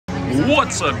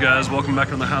What's up, guys? Welcome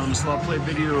back on the How Them Slot Play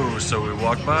video. So we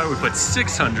walked by, we put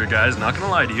 600, guys. Not gonna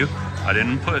lie to you, I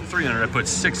didn't put 300, I put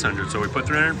 600. So we put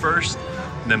 300 first,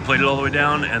 then played it all the way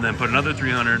down, and then put another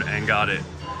 300 and got it.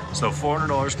 So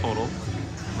 $400 total.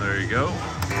 There you go.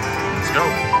 Let's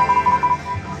go.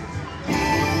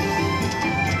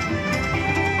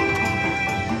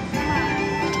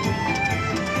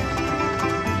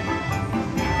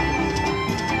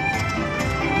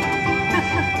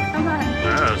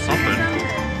 Something.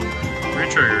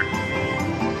 Re-trigger.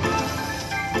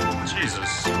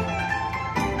 Jesus.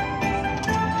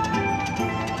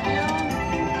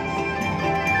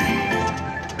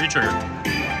 Re-trigger.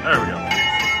 There we go.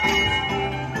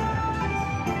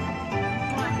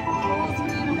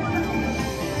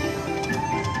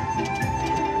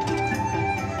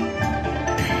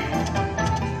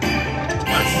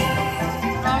 Nice.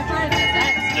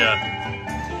 Yeah.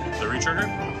 The re-trigger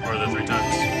or the 3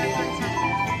 times?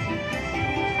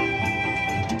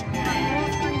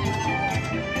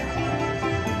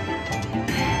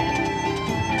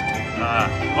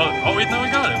 Oh wait, no, we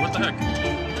got it. What the heck?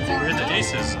 We hit the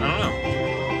aces. I don't know.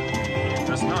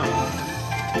 Guess not.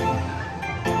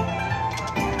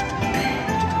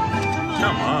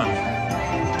 Come on.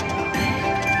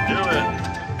 Do it.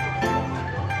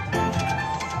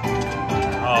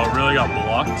 Oh, it really got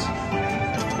blocked?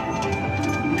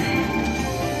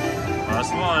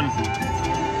 Last one.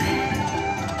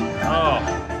 Oh.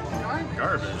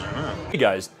 Garbage, I know. Hey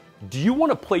guys. Do you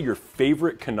want to play your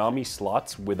favorite Konami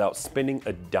slots without spending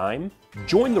a dime?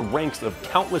 Join the ranks of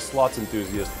countless slots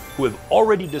enthusiasts who have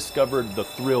already discovered the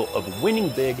thrill of winning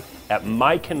big at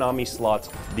My Konami Slots,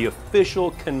 the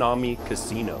official Konami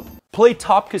casino. Play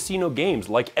top casino games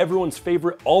like everyone's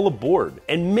favorite All Aboard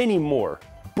and many more.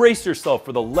 Brace yourself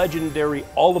for the legendary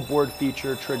All Aboard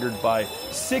feature triggered by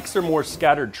 6 or more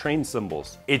scattered train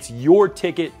symbols. It's your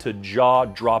ticket to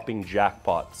jaw-dropping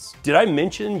jackpots. Did I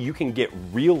mention you can get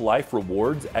real-life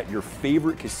rewards at your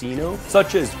favorite casino,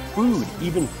 such as food,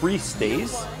 even free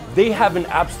stays? They have an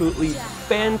absolutely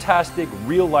fantastic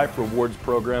real-life rewards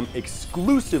program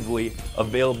exclusively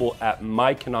available at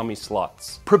My Konami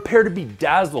Slots. Prepare to be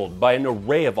dazzled by an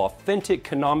array of authentic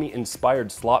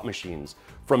Konami-inspired slot machines,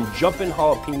 from Jumpin'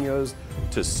 Jalapenos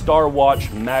to Star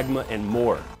Watch, Magma, and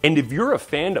more. And if you're a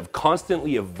fan of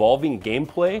constantly evolving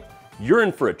gameplay, you're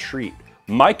in for a treat.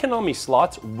 My Konami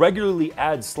Slots regularly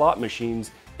adds slot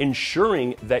machines,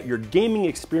 ensuring that your gaming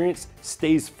experience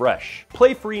stays fresh.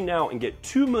 Play free now and get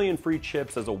 2 million free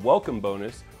chips as a welcome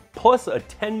bonus, plus a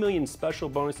 10 million special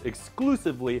bonus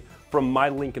exclusively from my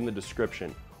link in the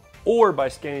description, or by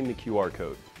scanning the QR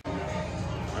code. All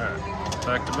right,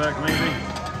 back to back maybe.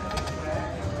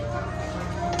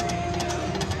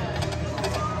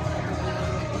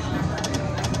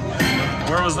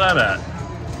 Where was that at?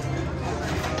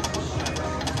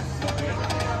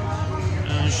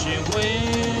 And she will.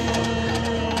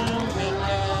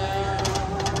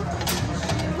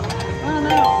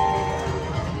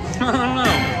 I don't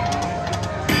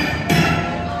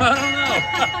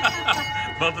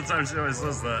know. Both the time she always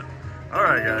says that. All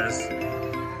right, guys.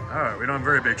 All right, we don't have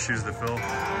very big shoes to fill.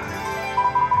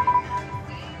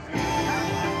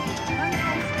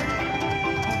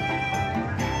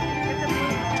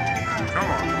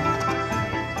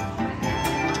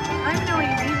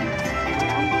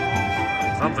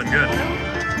 Something good.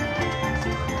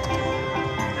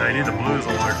 Yeah, you need the blues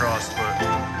all the way across, but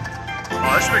oh,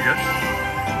 that should be good.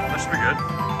 That should be good.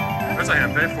 There's a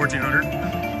hand pay, 1,400.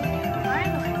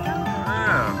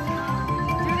 Yeah.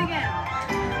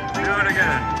 Do it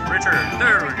again. Richard,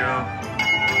 there we go.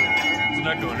 There's an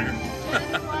echo in here.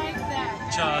 Just like that.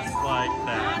 Just like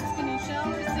that. Ask and you shall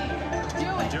receive. Do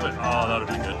it. Do it. Oh, that would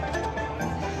be good.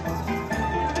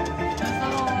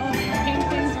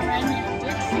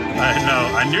 I know.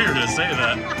 I knew you were going to say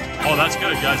that. Oh, that's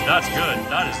good, guys. That's good.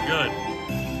 That is good.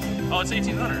 Oh, it's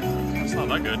 1,800. That's not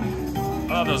that good.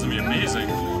 Oh, that was going to be amazing.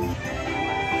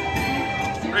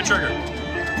 Great trigger.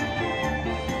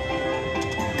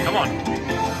 Come on.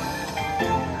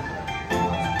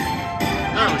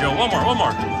 There we go. One more. One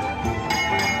more.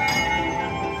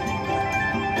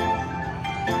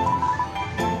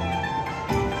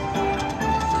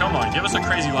 Come on. Give us a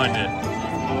crazy line hit.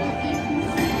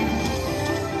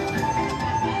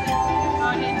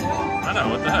 I know,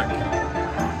 what the heck?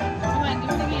 Come on, do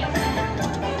it again.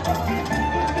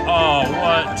 Oh,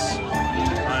 what?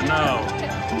 I know.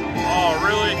 Oh,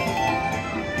 really?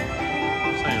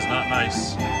 This thing is not nice.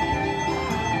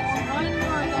 One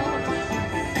more,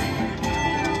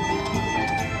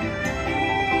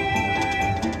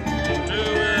 Do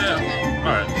it!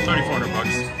 Alright, 3,400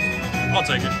 bucks. I'll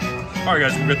take it. Alright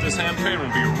guys, we'll get this hand paid and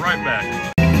we'll be right back.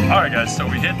 Alright Alright guys, so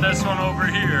we hit this one over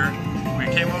here. We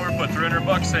came over, put 300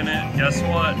 bucks in it. Guess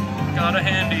what? Got a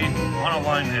handy on a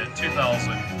line hit,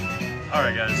 2,000.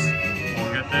 Alright guys,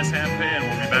 we'll get this hand pay and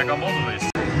we'll be back on both of these.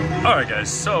 Alright guys,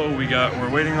 so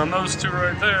we're waiting on those two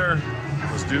right there.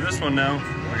 Let's do this one now.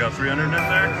 We got 300 in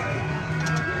there.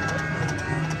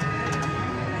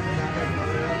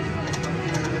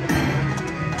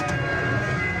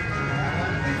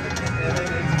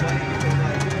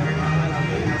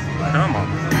 Come on.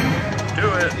 Do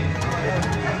it.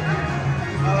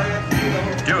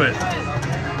 Do it.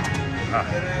 Ah.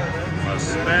 Let's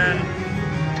spin.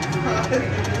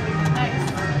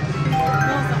 Nice.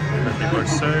 50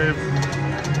 bucks save.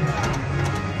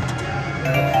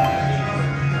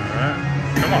 Alright.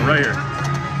 Come on, right here.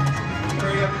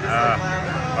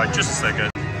 Alright, just a second.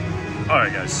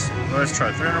 Alright guys, let's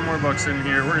try 300 more bucks in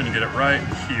here. We're gonna get it right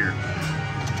here.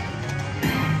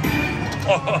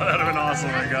 Oh, that'd have been awesome.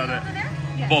 I got it.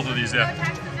 Both of these, yeah.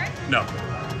 No.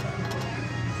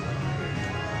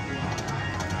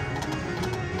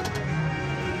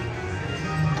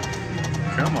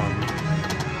 Come on.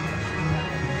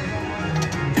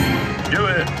 Do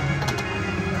it.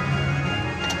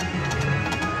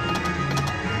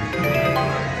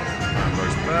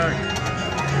 $5 back.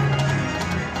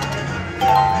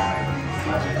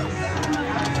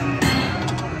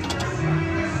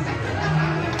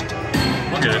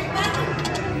 Look at it.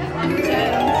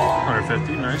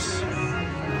 150, nice.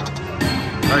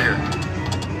 Right here.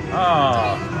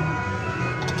 Ah.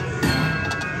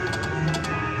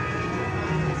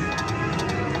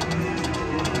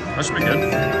 That should be good.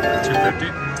 250.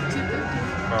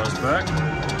 $2 back.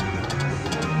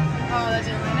 Oh, that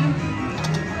didn't land him?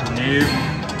 New.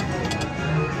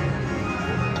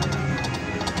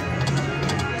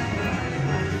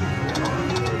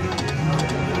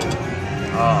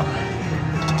 Ah.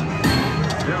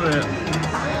 Do it.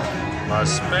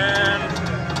 Last spin.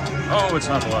 Oh, it's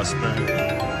not the last spin.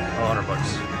 Oh, 100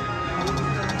 bucks.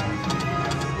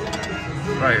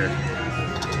 Right here.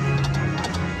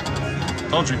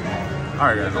 Told you.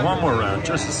 Alright guys, one more round,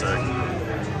 just a sec.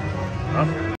 Up.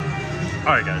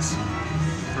 Alright guys.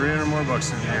 300 more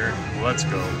bucks in here. Let's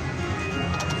go.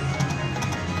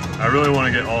 I really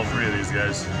want to get all three of these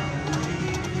guys.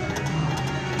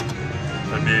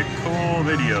 That'd be a cool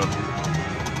video.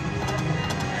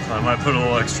 So I might put a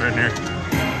little extra in here.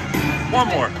 One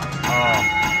more.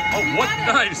 Oh, what?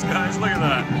 Nice, guys. Look at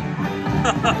that.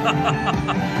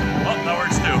 Well, that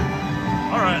works too.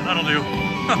 All right, that'll do.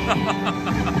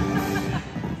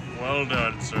 Well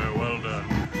done, sir. Well done.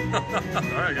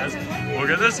 All right, guys. We'll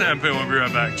get this hand pin. We'll be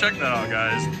right back. Check that out,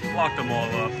 guys. Lock them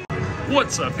all up.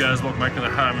 What's up, guys? Welcome back to the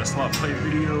High Slot Play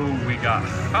video. We got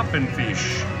Hoppin'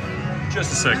 Fish.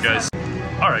 Just a sec, guys.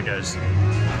 All right, guys.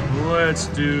 Let's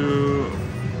do.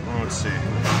 Let's see.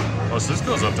 Oh, so this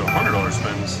goes up to $100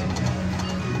 spins.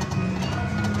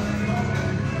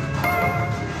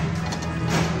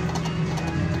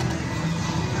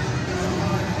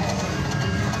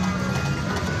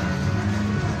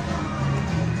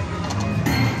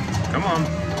 Come on.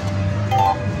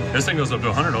 This thing goes up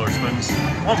to $100 spins.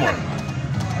 One more.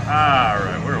 All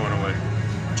right, we're one away.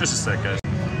 Just a sec, guys.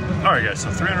 All right, guys. So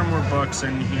 300 more bucks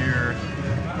in here.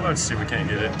 Let's see if we can't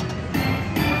get it.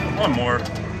 One more.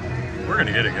 We're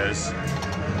gonna get it, guys. Does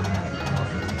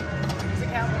it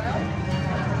count well?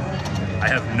 I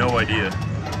have no idea.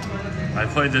 I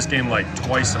played this game like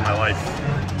twice in my life. I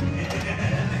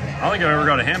don't think I've ever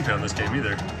got a hand pay on this game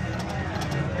either.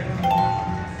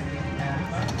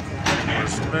 More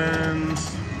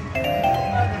spins.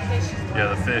 Yeah,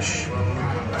 the fish.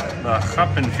 The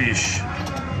Hoppin' Fish.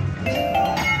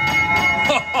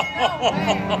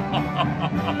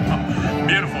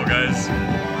 Beautiful, guys.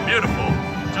 Beautiful.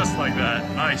 Just like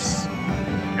that. Nice.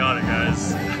 Got it,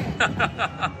 guys.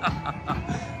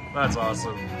 That's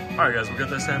awesome. Alright, guys, we'll get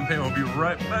this hand pay. We'll be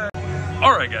right back.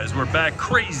 Alright, guys, we're back.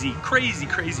 Crazy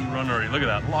run already. Look at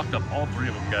that. Locked up all three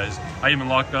of them, guys. I even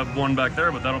locked up one back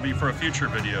there, but that'll be for a future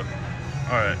video.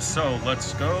 Alright, so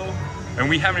let's go. And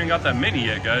we haven't even got that mini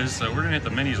yet, guys, so we're gonna hit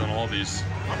the minis on all these.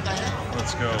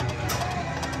 Let's go.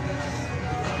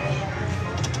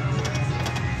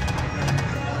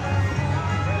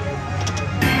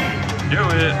 Do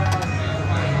it.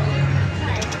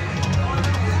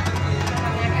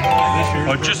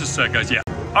 Oh, just a sec, guys. Yeah.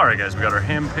 All right, guys. We got our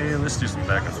hand pay. Let's do some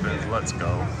backup spins. Let's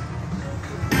go.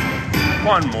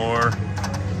 One more.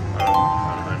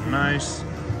 Nice.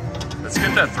 Let's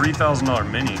get that $3,000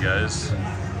 mini, guys.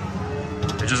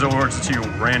 It just awards it to you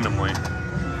randomly.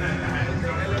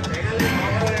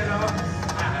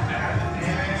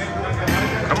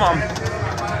 Come on.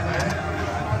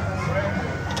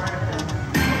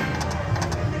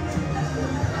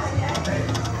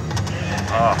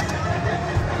 Oh.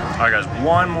 All right, guys,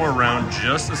 one more round,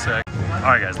 just a sec. All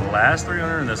right, guys, the last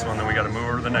 300 in this one, then we got to move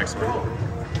over to the next one.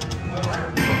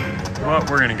 Well,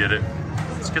 we're gonna get it.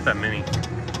 Let's get that mini.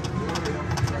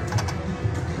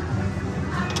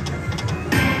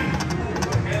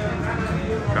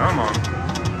 Come on.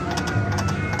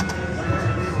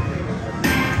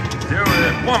 Do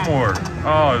it. One more.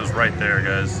 Oh, it was right there,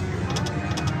 guys.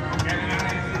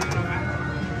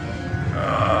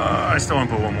 I still want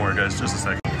to put one more, guys. Just a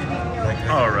second.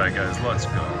 All right, guys, let's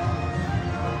go.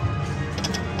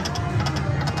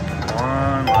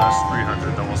 One last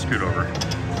 300, then we'll scoot over.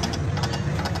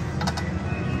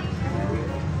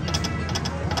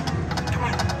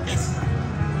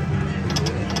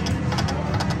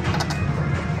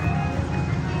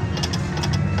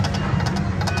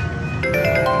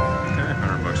 Okay,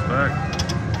 $100 back.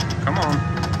 Come on.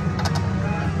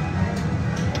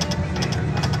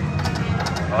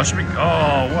 Oh, it should be.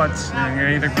 Oh, what?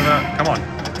 Anything for that? Come on.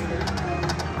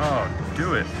 Oh,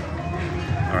 do it.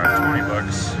 All right, $20.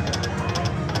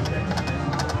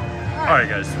 All right,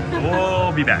 guys,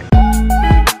 we'll be back.